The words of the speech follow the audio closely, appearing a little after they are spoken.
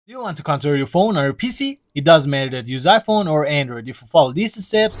Do you want to control your phone or your PC? It doesn't matter that you use iPhone or Android. If you follow these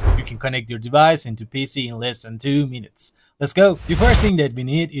steps, you can connect your device into PC in less than 2 minutes. Let's go! The first thing that we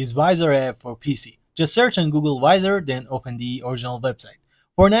need is Vysor app for PC. Just search on Google Vysor, then open the original website.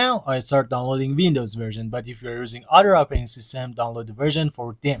 For now, I start downloading Windows version, but if you're using other operating system, download the version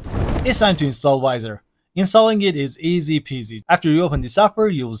for them. It's time to install Vysor. Installing it is easy peasy. After you open the software,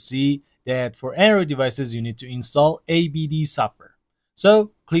 you will see that for Android devices, you need to install ABD software.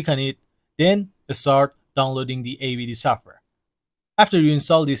 So click on it, then start downloading the ABD software. After you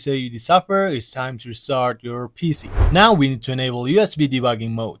install this ABD software, it's time to restart your PC. Now we need to enable USB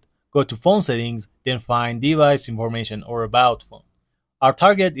debugging mode. Go to phone settings, then find device information or about phone. Our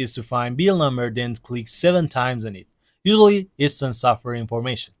target is to find build number, then click 7 times on it. Usually it's on software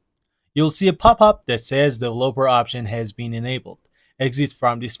information. You'll see a pop-up that says developer option has been enabled. Exit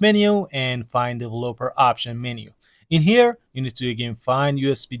from this menu and find developer option menu. In here, you need to again find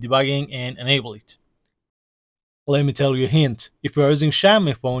USB debugging and enable it. Let me tell you a hint. If you are using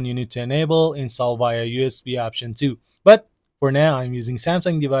Xiaomi phone, you need to enable install via USB option too. But for now, I'm using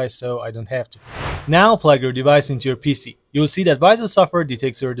Samsung device, so I don't have to. Now plug your device into your PC. You will see that Vysor software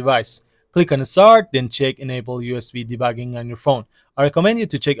detects your device. Click on Start, then check Enable USB Debugging on your phone. I recommend you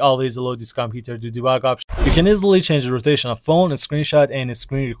to check always allow this computer to debug option. You can easily change the rotation of phone, a screenshot, and a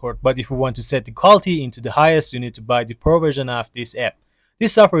screen record, but if you want to set the quality into the highest, you need to buy the pro version of this app.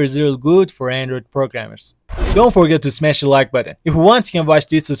 This software is real good for Android programmers. Don't forget to smash the like button. If you want, you can watch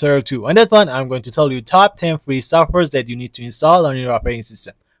this tutorial too. On that one, I'm going to tell you top 10 free softwares that you need to install on your operating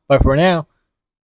system. But for now,